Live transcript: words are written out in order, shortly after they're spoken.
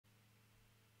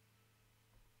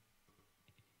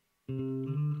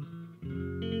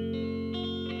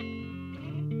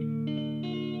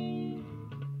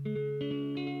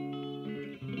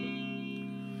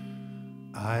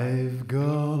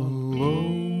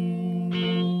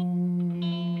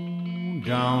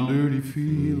down dirty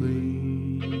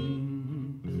feeling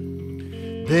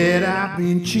that I've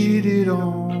been cheated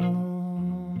on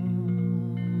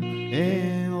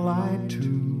and lied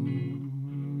to.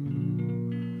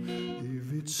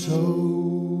 If it's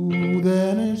so,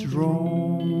 then it's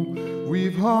wrong.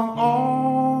 We've hung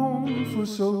on for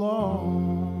so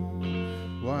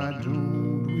long. Why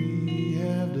don't we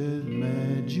have that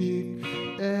magic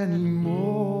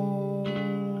anymore?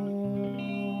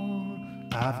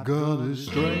 I've got a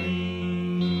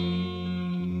strange,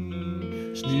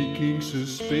 sneaking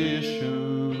suspicion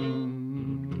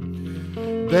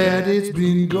that it's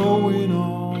been going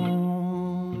on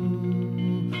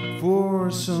for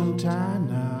some time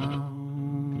now.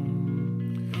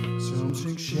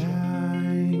 Something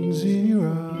shines in your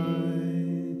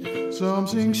eyes,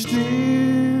 something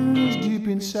stirs deep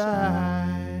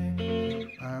inside.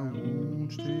 I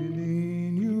won't stand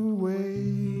in your way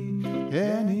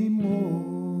anymore.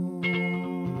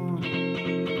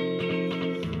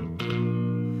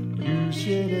 You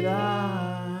say that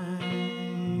I'm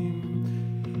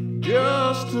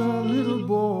just a little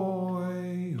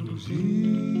boy who's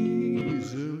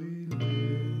easily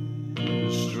led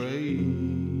astray.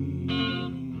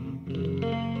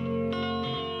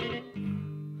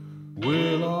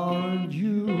 Well, aren't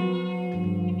you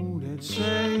that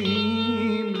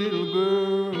same little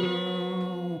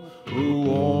girl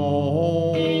who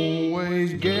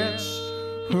always gets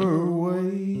her way?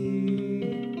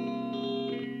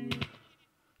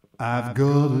 I've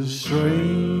got a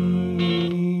strange,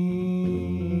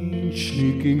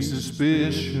 sneaking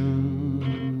suspicion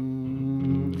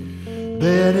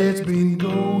that it's been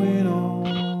going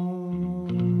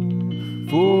on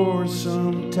for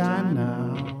some time now.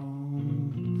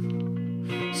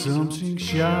 Something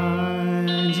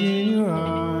shines in your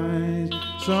eyes,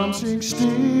 something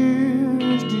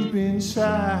stirs deep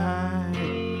inside.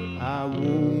 I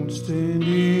won't stand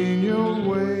in your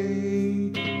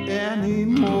way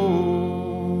anymore.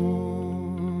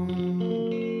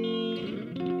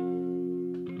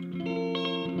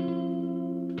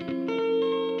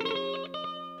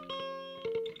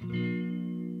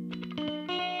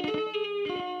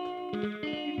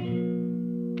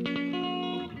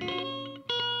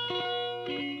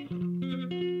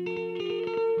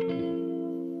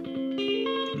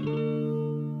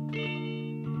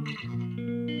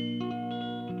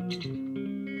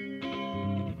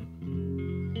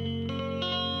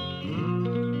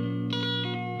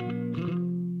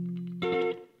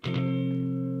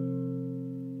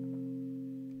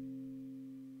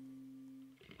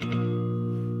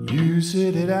 You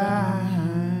say that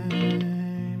I'm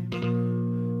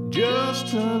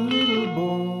just a little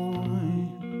boy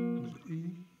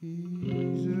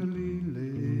easily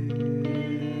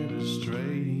led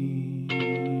astray.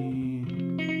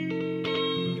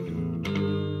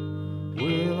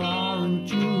 Well,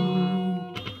 aren't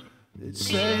you that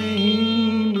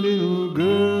same little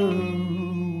girl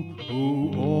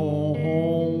who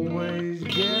always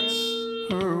gets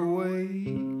her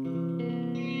way?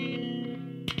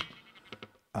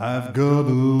 I've got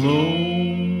a low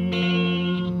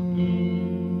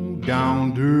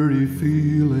down dirty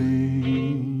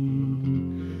feeling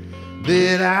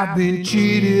that I've been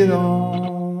cheated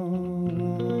on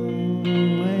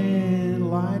and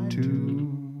lied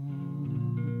to.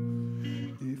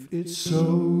 If it's so,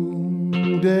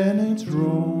 then it's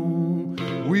wrong.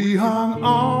 We hung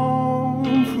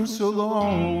on for so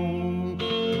long.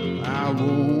 I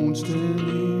won't stand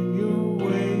in your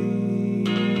way,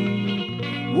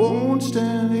 won't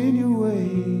stand in your way.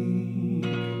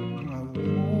 I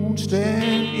won't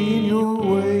stand in your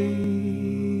way.